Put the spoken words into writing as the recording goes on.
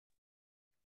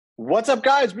What's up,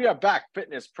 guys? We are back.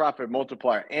 Fitness Profit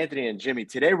Multiplier, Anthony and Jimmy.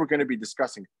 Today, we're going to be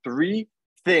discussing 3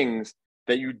 things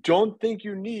that you don't think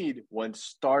you need when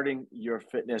starting your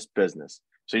fitness business.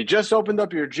 So you just opened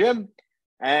up your gym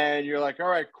and you're like, all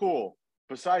right, cool.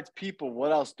 Besides people,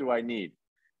 what else do I need?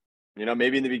 You know,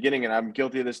 maybe in the beginning, and I'm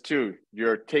guilty of this too,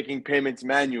 you're taking payments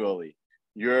manually.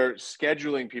 You're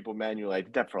scheduling people manually. I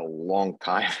did that for a long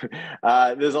time.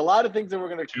 There's a lot of things that we're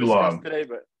going to discuss today,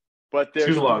 but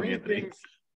there's Too long, 3 Anthony. things.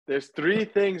 There's 3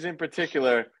 things in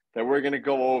particular that we're going to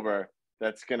go over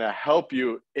that's going to help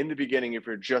you in the beginning if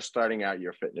you're just starting out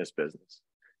your fitness business.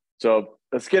 So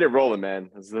let's get it rolling, man.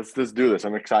 Let's do this.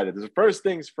 I'm excited. The first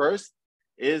things first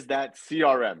is that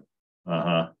CRM.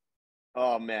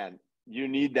 Oh, man, you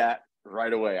need that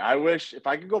right away. I wish if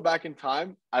I could go back in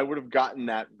time, I would have gotten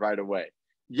that right away.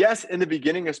 Yes, in the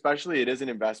beginning, especially, it is an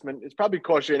investment. It's probably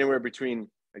cost you anywhere between,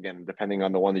 again, depending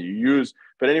on the one that you use,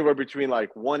 but anywhere between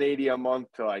like $180 a month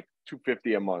to like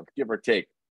 $250 a month, give or take.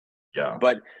 Yeah.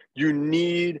 But you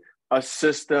need a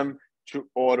system to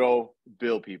auto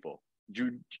bill people.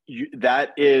 That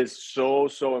is so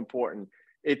important.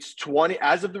 It's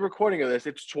as of the recording of this,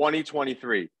 it's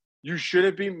 2023. You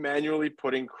shouldn't be manually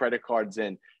putting credit cards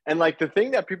in. And like the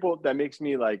thing that makes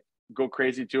me like go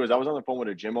crazy too is I was on the phone with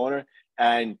a gym owner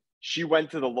and she went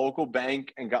to the local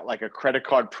bank and got like a credit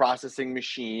card processing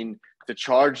machine to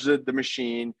charge the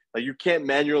machine. Like you can't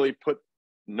manually put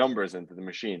numbers into the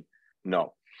machine.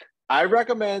 No. I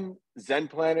recommend Zen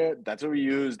Planner. That's what we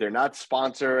use. They're not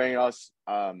sponsoring us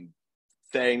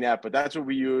saying that, but that's what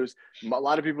we use. A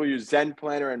lot of people use Zen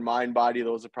Planner and MindBody.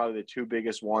 Those are probably the 2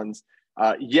 biggest ones.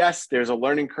 Yes, there's a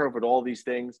learning curve with all these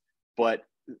things, but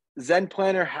Zen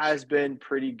Planner has been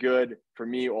pretty good for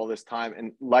me all this time.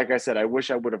 And like I said, I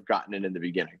wish I would have gotten it in the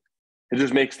beginning. It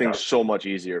just makes things so much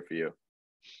easier for you.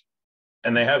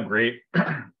 And they have great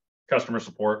customer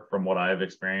support from what I've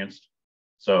experienced.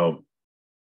 So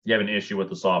you have an issue with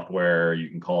the software, you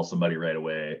can call somebody right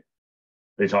away.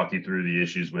 They talk you through the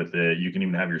issues with it. You can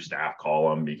even have your staff call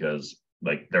them because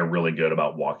like they're really good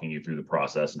about walking you through the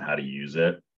process and how to use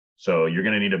it. So you're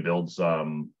going to need to build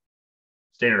some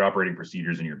standard operating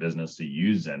procedures in your business to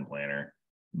use Zen Planner.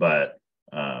 But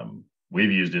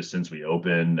we've used it since we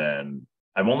opened, and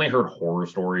I've only heard horror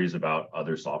stories about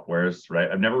other softwares,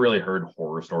 right? I've never really heard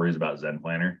horror stories about Zen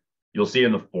Planner. You'll see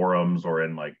in the forums or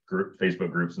in like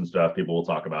Facebook groups and stuff, people will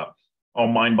talk about, oh,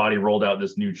 MindBody rolled out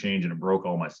this new change and it broke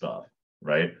all my stuff,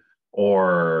 right?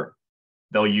 Or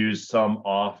they'll use some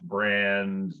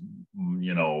off-brand,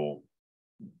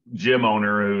 gym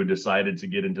owner who decided to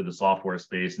get into the software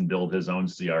space and build his own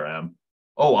CRM.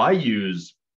 Oh, I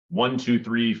use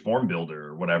 123 Form Builder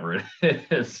or whatever it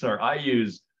is, or I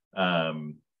use, I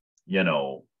don't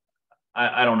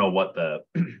know what the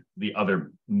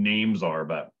other names are,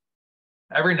 but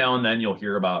every now and then you'll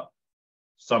hear about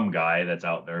some guy that's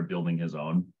out there building his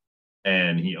own,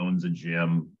 and he owns a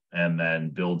gym and then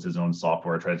builds his own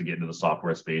software, tries to get into the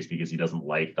software space because he doesn't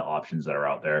like the options that are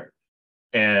out there,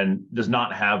 and does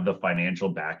not have the financial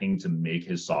backing to make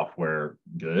his software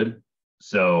good.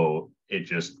 So it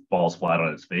just falls flat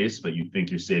on its face, but you think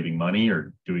you're saving money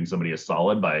or doing somebody a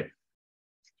solid by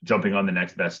jumping on the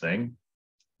next best thing.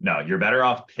 No, you're better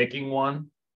off picking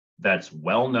one that's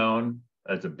well-known,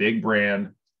 that's a big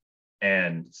brand,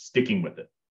 and sticking with it,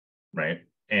 right?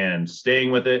 And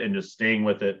staying with it and just staying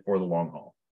with it for the long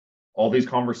haul. All these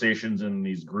conversations in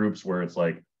these groups where it's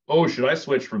like, oh, should I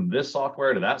switch from this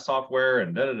software to that software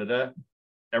and da-da-da-da?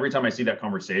 Every time I see that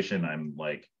conversation, I'm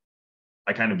like,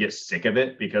 I kind of get sick of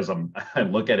it because I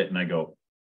look at it and I go,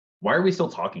 why are we still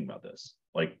talking about this?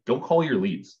 Like, go call your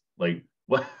leads. Like,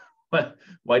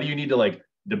 why do you need to like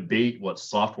debate what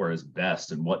software is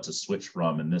best and what to switch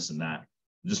from and this and that?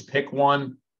 Just pick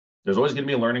one. There's always going to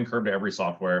be a learning curve to every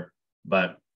software,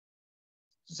 but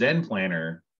Zen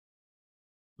Planner,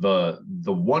 the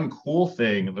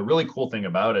really cool thing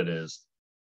about it is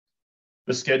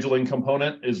the scheduling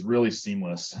component is really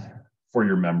seamless for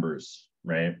your members,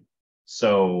 right?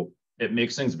 So it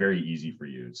makes things very easy for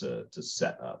you to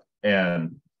set up.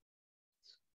 And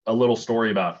a little story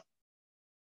about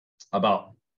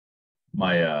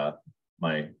my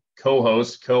my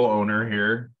co-host, co-owner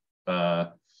here,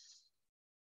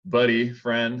 buddy,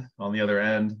 friend on the other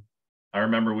end. I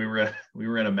remember we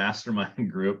were in a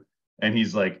mastermind group, and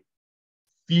he's like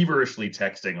feverishly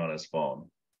texting on his phone,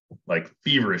 like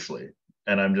feverishly,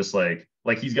 and I'm just like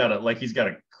he's got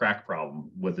a crack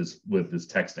problem with his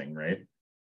texting, right?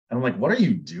 And I'm like, what are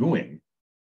you doing?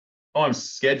 Oh, I'm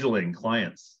scheduling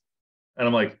clients. And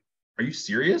I'm like, are you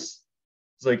serious?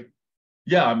 It's like,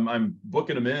 yeah, I'm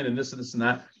booking them in and this and this and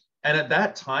that. And at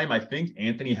that time, I think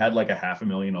Anthony had like a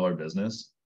 $500,000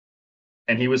 business.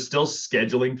 and he was still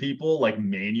scheduling people like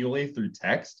manually through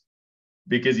text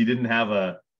because he didn't have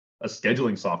a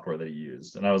scheduling software that he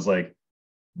used. And I was like,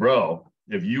 bro,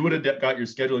 if you would have got your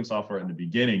scheduling software in the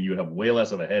beginning, you would have way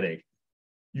less of a headache.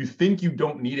 You think you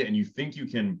don't need it, and you think you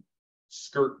can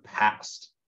skirt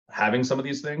past having some of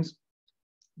these things.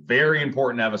 Very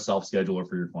important to have a self-scheduler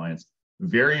for your clients.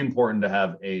 Very important to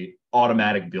have a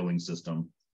automatic billing system.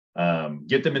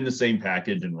 Get them in the same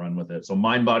package and run with it. So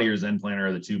MindBody or Zen Planner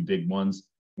are the two big ones.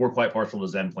 We're quite partial to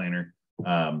Zen Planner.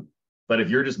 But if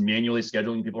you're just manually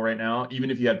scheduling people right now, even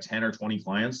if you have 10 or 20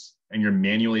 clients and you're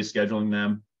manually scheduling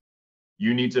them,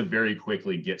 you need to very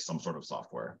quickly get some sort of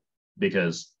software,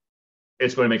 because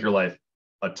it's going to make your life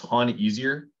a ton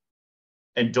easier.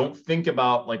 And don't think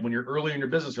about, like, when you're early in your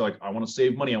business, you're like, I want to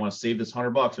save money. I want to save this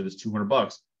 $100 or this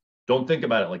 $200. Don't think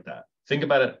about it like that. Think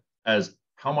about it as,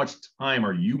 how much time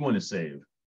are you going to save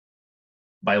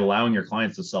by allowing your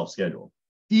clients to self-schedule?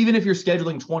 Even if you're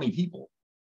scheduling 20 people,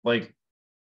 like,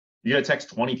 you got to text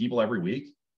 20 people every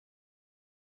week.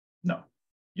 No,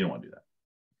 you don't want to do that.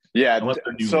 Yeah.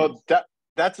 So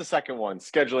that's the second one,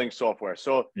 scheduling software.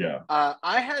 So yeah,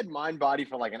 I had MindBody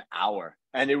for like an hour,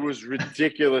 and it was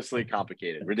ridiculously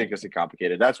complicated.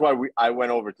 That's why I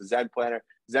went over to Zen Planner.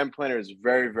 Zen Planner is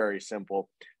very, very simple.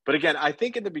 But again, I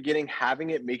think in the beginning, having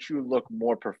it makes you look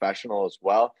more professional as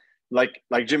well. Like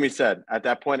Jimmy said, at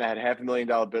that point, I had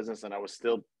 $500,000 business, and I was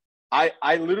still, I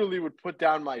literally would put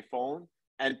down my phone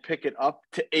and pick it up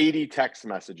to 80 text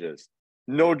messages.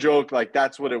 No joke, like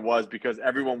that's what it was, because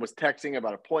everyone was texting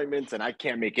about appointments and I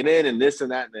can't make it in and this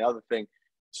and that and the other thing.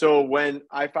 So when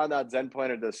I found out Zen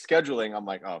Planner does scheduling, I'm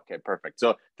like, oh, okay, perfect.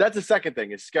 So that's the second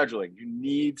thing, is scheduling. You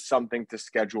need something to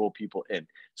schedule people in.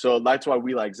 So that's why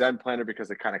we like Zen Planner, because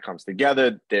it kind of comes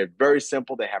together. They're very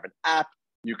simple. They have an app.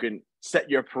 You can set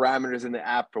your parameters in the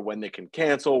app for when they can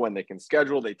cancel, when they can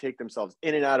schedule. They take themselves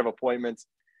in and out of appointments.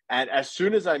 And as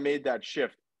soon as I made that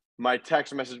shift, my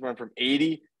text message went from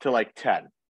 80 to like 10.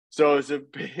 So it's a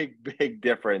big, big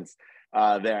difference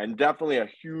there, and definitely a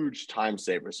huge time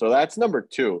saver. So that's number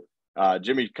two.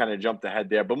 Jimmy kind of jumped ahead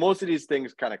there, but most of these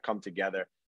things kind of come together.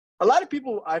 A lot of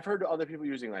people, I've heard other people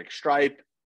using like Stripe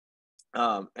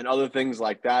and other things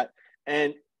like that.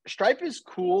 And Stripe is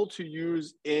cool to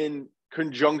use in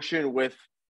conjunction with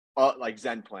like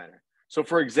Zen Planner. So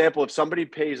for example, if somebody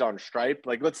pays on Stripe,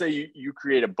 like let's say you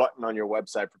create a button on your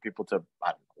website for people to, I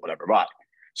don't know, whatever, buy.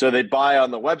 So they buy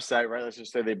on the website, right? Let's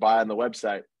just say they buy on the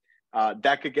website.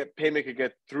 That payment could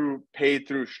get paid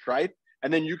through Stripe.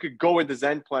 And then you could go into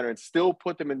Zen Planner and still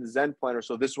put them in the Zen Planner.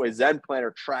 So this way Zen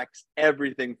Planner tracks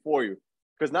everything for you.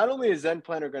 Because not only is Zen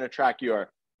Planner going to track your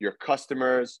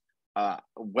customers,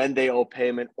 when they owe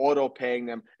payment, auto paying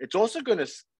them, it's also going to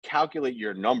calculate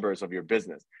your numbers of your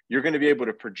business. You're going to be able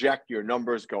to project your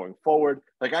numbers going forward.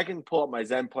 Like I can pull up my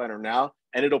Zen Planner now,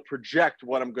 and it'll project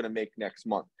what I'm going to make next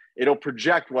month. It'll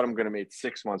project what I'm going to make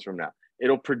 6 months from now.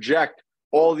 It'll project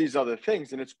all these other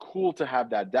things, and it's cool to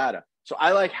have that data. So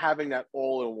I like having that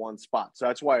all in one spot. So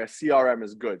that's why a CRM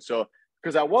is good. So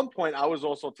because at one point I was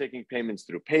also taking payments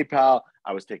through PayPal,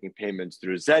 I was taking payments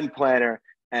through Zen Planner,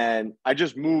 and I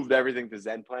just moved everything to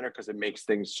Zen Planner because it makes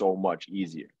things so much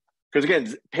easier. Because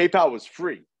again, PayPal was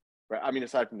free, right? I mean,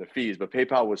 aside from the fees, but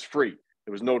PayPal was free.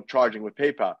 There was no charging with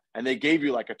PayPal, and they gave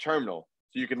you like a terminal,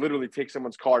 so you could literally take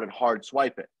someone's card and hard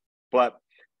swipe it. But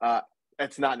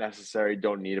it's not necessary.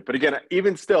 Don't need it. But again,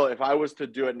 even still, if I was to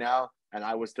do it now, and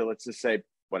I was to, let's just say,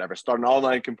 whatever, start an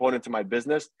online component to my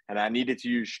business, and I needed to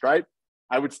use Stripe,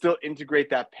 I would still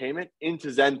integrate that payment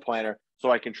into Zen Planner so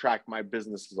I can track my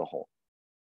business as a whole.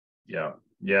 Yeah.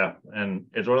 Yeah. And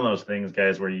it's one of those things,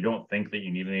 guys, where you don't think that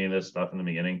you need any of this stuff in the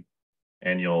beginning,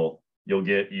 and you'll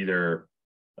get either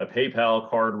a PayPal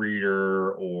card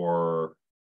reader, or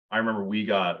I remember we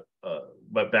got,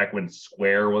 but back when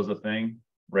Square was a thing,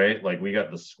 right? Like we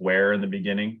got the Square in the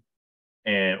beginning,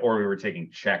 or we were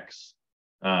taking checks.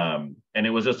 And it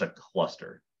was just a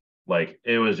cluster. Like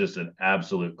it was just an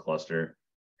absolute cluster.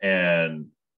 And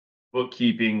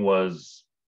bookkeeping was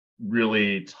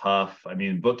really tough. I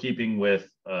mean, bookkeeping with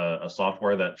a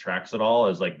software that tracks it all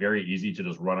is like very easy to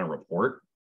just run a report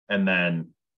and then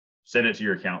send it to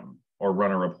your accountant, or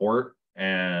run a report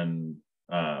and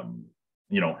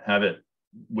have it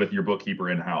with your bookkeeper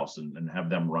in-house and have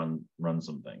them run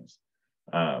some things.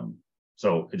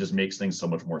 So it just makes things so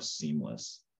much more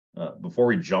seamless. Before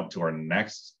we jump to our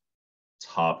next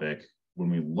topic, when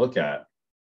we look at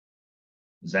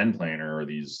Zen Planner or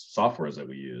these softwares that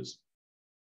we use,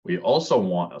 we also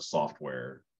want a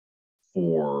software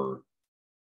for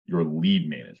your lead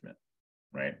management,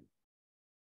 right?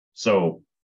 So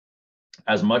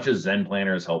as much as Zen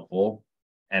Planner is helpful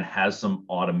and has some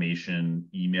automation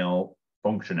email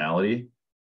functionality,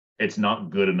 it's not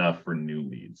good enough for new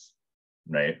leads,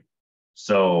 right?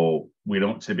 So we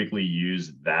don't typically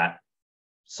use that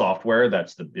software,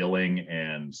 that's the billing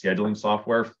and scheduling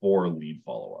software, for lead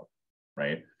follow-up,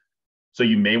 right? So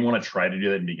you may want to try to do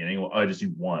that in the beginning. Well, I just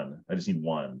need one.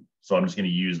 So I'm just going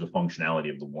to use the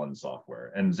functionality of the one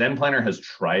software. And Zen Planner has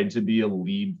tried to be a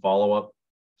lead follow-up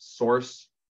source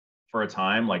for a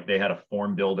time. Like they had a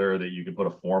form builder that you could put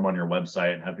a form on your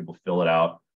website and have people fill it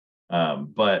out.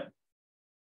 But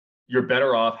you're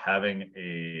better off having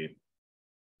a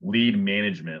lead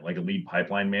management, like a lead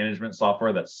pipeline management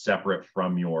software that's separate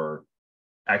from your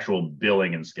actual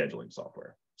billing and scheduling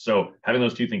software. So having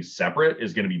those two things separate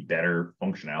is going to be better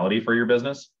functionality for your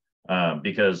business,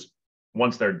 because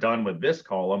once they're done with this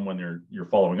column, when you're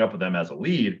following up with them as a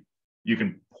lead, you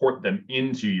can port them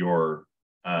into your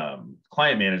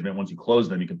client management. Once you close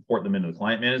them, you can port them into the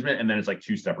client management, and then it's like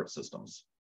two separate systems,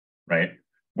 right?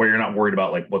 Where you're not worried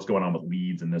about like what's going on with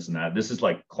leads and this and that. This is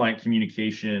like client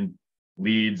communication,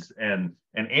 leads, and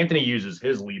Anthony uses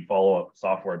his lead follow-up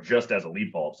software just as a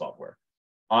lead follow-up software.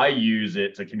 I use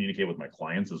it to communicate with my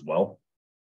clients as well,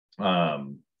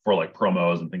 for like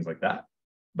promos and things like that.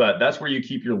 But that's where you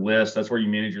keep your list. That's where you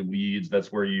manage your leads.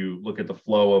 That's where you look at the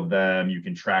flow of them. You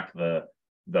can track the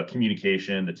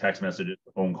communication, the text messages,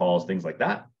 the phone calls, things like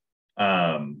that.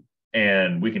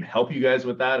 And we can help you guys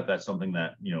with that if that's something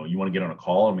that you want to get on a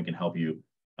call, and we can help you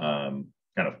kind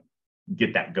of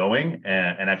get that going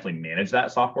and actually manage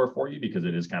that software for you, because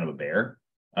it is kind of a bear.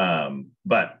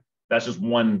 But that's just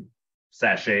one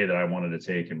sachet that I wanted to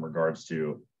take in regards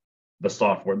to the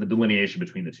software, the delineation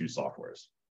between the two softwares.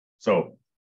 So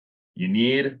you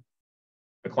need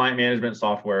a client management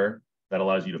software that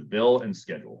allows you to bill and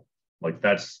schedule. Like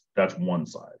that's one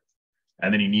side.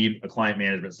 And then you need a client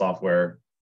management software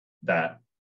that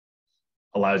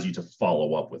allows you to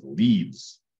follow up with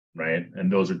leads, right?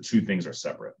 And those are two things are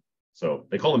separate. So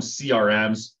they call them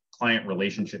CRMs, client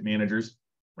relationship managers,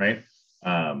 right?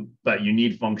 But you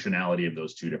need functionality of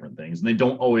those two different things. And they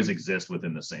don't always exist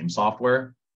within the same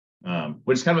software,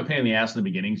 which is kind of a pain in the ass in the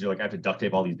beginning. Because you're like, I have to duct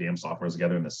tape all these damn softwares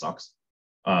together and this sucks.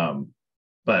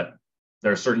 But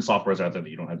there are certain softwares out there that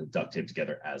you don't have to duct tape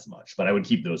together as much. But I would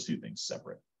keep those two things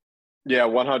separate. Yeah,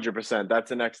 100%. That's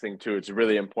the next thing too. It's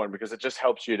really important because it just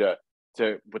helps you to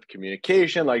with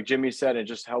communication, like Jimmy said, it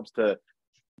just helps to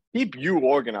keep you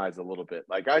organized a little bit.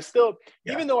 Like I still,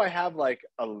 even though I have like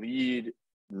a lead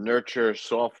nurture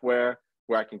software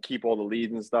where I can keep all the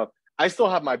leads and stuff, I still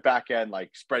have my back end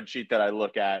like spreadsheet that I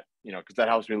look at, because that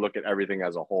helps me look at everything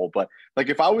as a whole. But like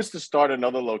if I was to start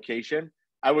another location,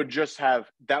 I would just have,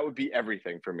 that would be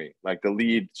everything for me. Like the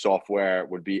lead software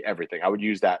would be everything. I would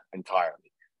use that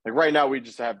entirely. Like right now we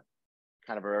just have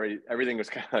kind of already, everything was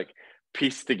kind of like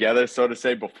pieced together, so to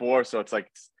say, before. So it's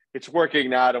like, it's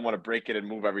working now. I don't want to break it and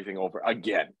move everything over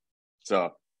again.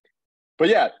 So, but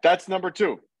yeah, that's number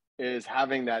 2, is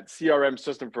having that CRM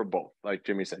system for both. Like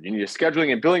Jimmy said, you need a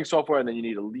scheduling and billing software, and then you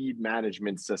need a lead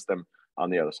management system on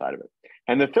the other side of it.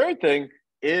 And the third thing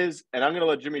is, and I'm going to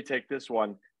let Jimmy take this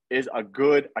one, is a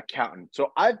good accountant.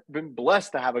 So I've been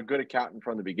blessed to have a good accountant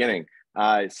from the beginning.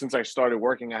 Since I started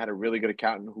working, I had a really good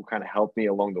accountant who kind of helped me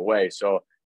along the way. So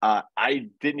I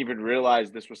didn't even realize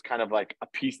this was kind of like a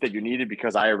piece that you needed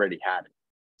because I already had it.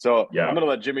 So yeah. I'm going to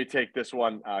let Jimmy take this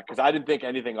one because I didn't think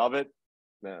anything of it.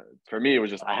 For me, it was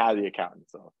just I had the accountant.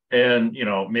 So, and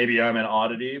maybe I'm an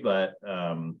oddity, but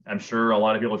I'm sure a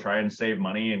lot of people try and save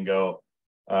money and go.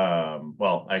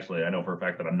 Well, actually, I know for a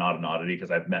fact that I'm not an oddity because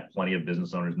I've met plenty of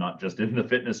business owners, not just in the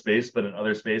fitness space, but in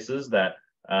other spaces that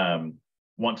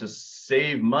want to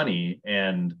save money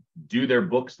and do their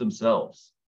books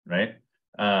themselves, right?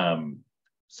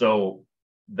 So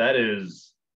that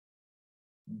is,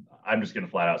 I'm just going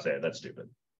to flat out say it, that's stupid.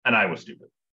 And I was stupid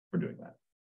for doing that.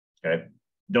 Okay.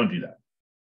 Don't do that.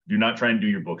 Do not try and do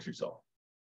your books yourself.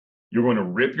 You're going to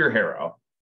rip your hair out.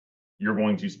 You're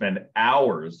going to spend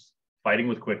hours fighting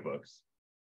with QuickBooks,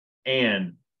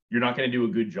 and you're not going to do a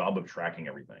good job of tracking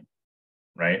everything,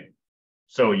 right?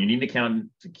 So you need an accountant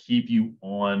to keep you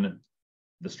on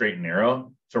the straight and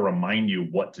narrow, to remind you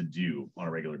what to do on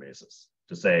a regular basis,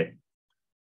 to say,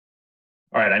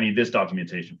 all right, I need this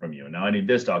documentation from you, and now I need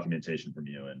this documentation from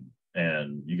you,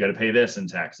 and you got to pay this in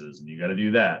taxes, and you got to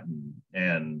do that,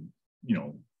 and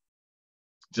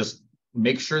just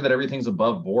make sure that everything's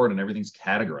above board and everything's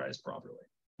categorized properly,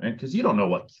 right? Because you don't know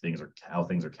how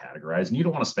things are categorized, and you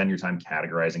don't want to spend your time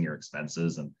categorizing your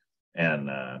expenses and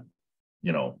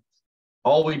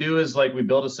all we do is like we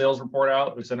build a sales report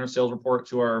out, we send our sales report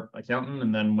to our accountant,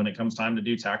 and then when it comes time to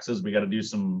do taxes, we got to do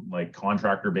some like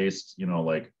contractor based,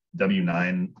 like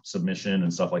W-9 submission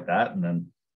and stuff like that, and then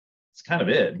it's kind of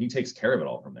it. He takes care of it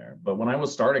all from there. But when I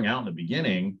was starting out in the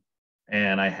beginning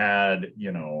and I had,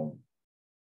 you know,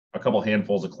 a couple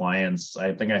handfuls of clients,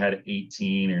 I think I had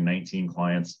 18 or 19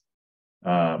 clients. We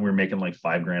were making like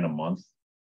 $5,000 a month.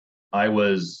 I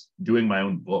was doing my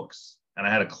own books, and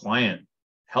I had a client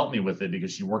help me with it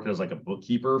because she worked as like a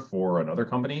bookkeeper for another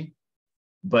company,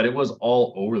 but it was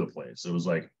all over the place. It was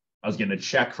like, I was getting a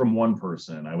check from one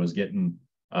person. I was getting,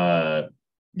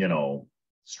 you know,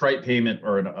 Stripe payment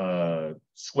or a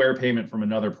Square payment from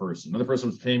another person. Another person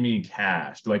was paying me in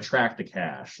cash. Do I track the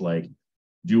cash? Like,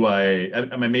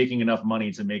 am I making enough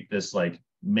money to make this like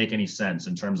make any sense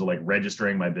in terms of like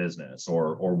registering my business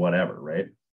or whatever, right?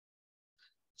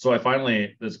 So I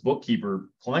finally, this bookkeeper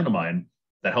client of mine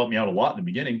that helped me out a lot in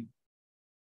the beginning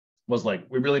was like,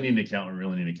 we really need an accountant. We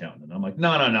really need an accountant. And I'm like,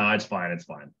 no, it's fine. It's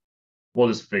fine. We'll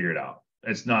just figure it out.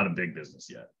 It's not a big business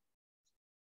yet.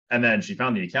 And then she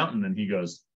found the accountant and he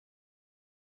goes,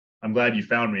 I'm glad you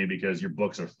found me because your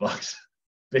books are fucked.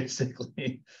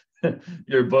 Basically,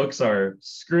 your books are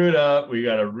screwed up. We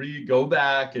got to go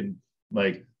back and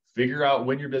like figure out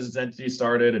when your business entity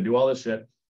started and do all this shit.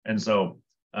 And so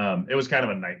it was kind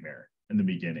of a nightmare in the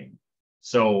beginning.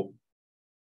 So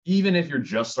even if you're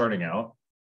just starting out,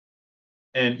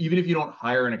 and even if you don't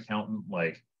hire an accountant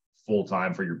like full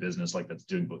time for your business, like that's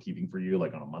doing bookkeeping for you,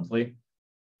 like on a monthly,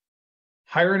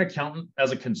 hire an accountant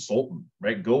as a consultant,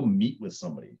 right? Go meet with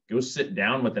somebody, go sit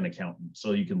down with an accountant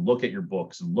so you can look at your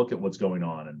books and look at what's going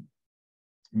on and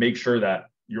make sure that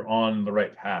you're on the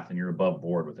right path and you're above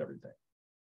board with everything.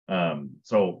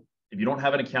 So if you don't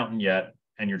have an accountant yet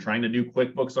and you're trying to do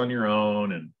QuickBooks on your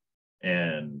own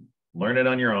and learn it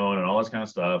on your own and all this kind of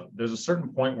stuff, there's a certain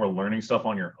point where learning stuff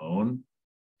on your own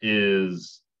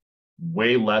is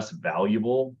way less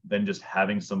valuable than just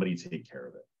having somebody take care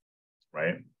of it,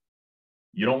 right?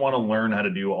 You don't want to learn how to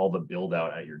do all the build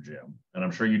out at your gym. And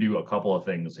I'm sure you do a couple of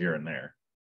things here and there,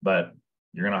 but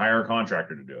you're going to hire a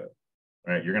contractor to do it,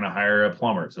 right? You're going to hire a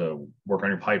plumber to work on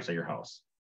your pipes at your house.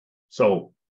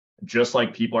 So just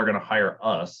like people are going to hire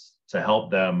us to help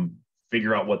them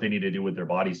figure out what they need to do with their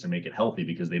bodies to make it healthy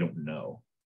because they don't know.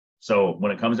 So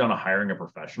when it comes down to hiring a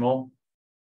professional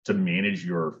to manage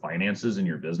your finances in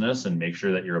your business and make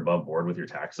sure that you're above board with your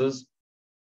taxes,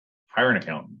 hire an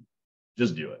accountant.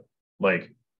 Just do it.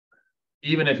 Like,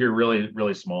 even if you're really,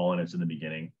 really small and it's in the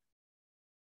beginning,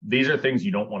 these are things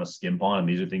you don't want to skimp on. And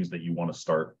these are things that you want to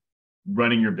start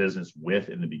running your business with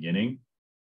in the beginning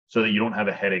so that you don't have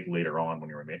a headache later on when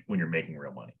you're making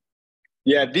real money.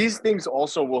 Yeah, these things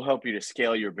also will help you to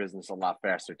scale your business a lot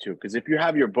faster too. Because if you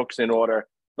have your books in order,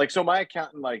 like, so my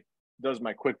accountant like does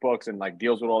my QuickBooks and like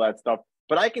deals with all that stuff,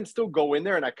 but I can still go in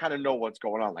there and I kind of know what's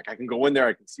going on. Like, I can go in there,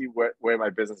 I can see where my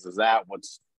business is at,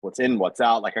 what's in, what's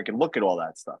out. Like, I can look at all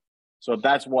that stuff. So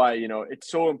that's why, you know, it's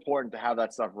so important to have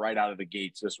that stuff right out of the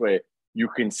gates. This way you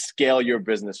can scale your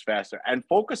business faster and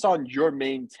focus on your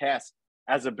main task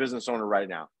as a business owner right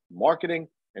now: marketing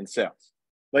and sales.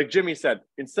 Like Jimmy said,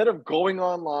 instead of going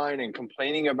online and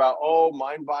complaining about, oh,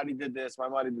 my body did this, my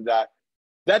body did that,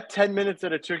 that 10 minutes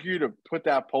that it took you to put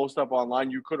that post up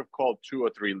online, you could have called 2 or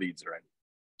 3 leads already.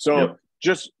 So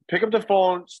just pick up the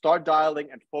phone, start dialing,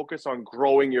 and focus on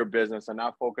growing your business and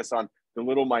not focus on the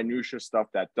little minutia stuff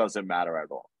that doesn't matter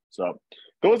at all. So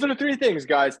those are the 3 things,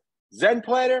 guys: Zen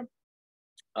Planner,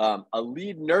 a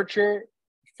lead nurture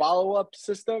follow-up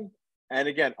system, and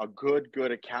again, a good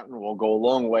accountant will go a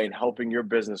long way in helping your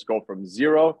business go from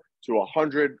 0 to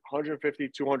 100, 150,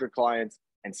 200 clients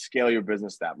and scale your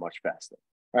business that much faster.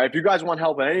 All right, if you guys want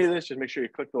help in any of this, just make sure you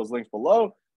click those links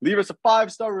below, leave us a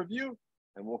 5-star review,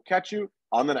 and we'll catch you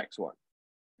on the next one.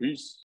 Peace.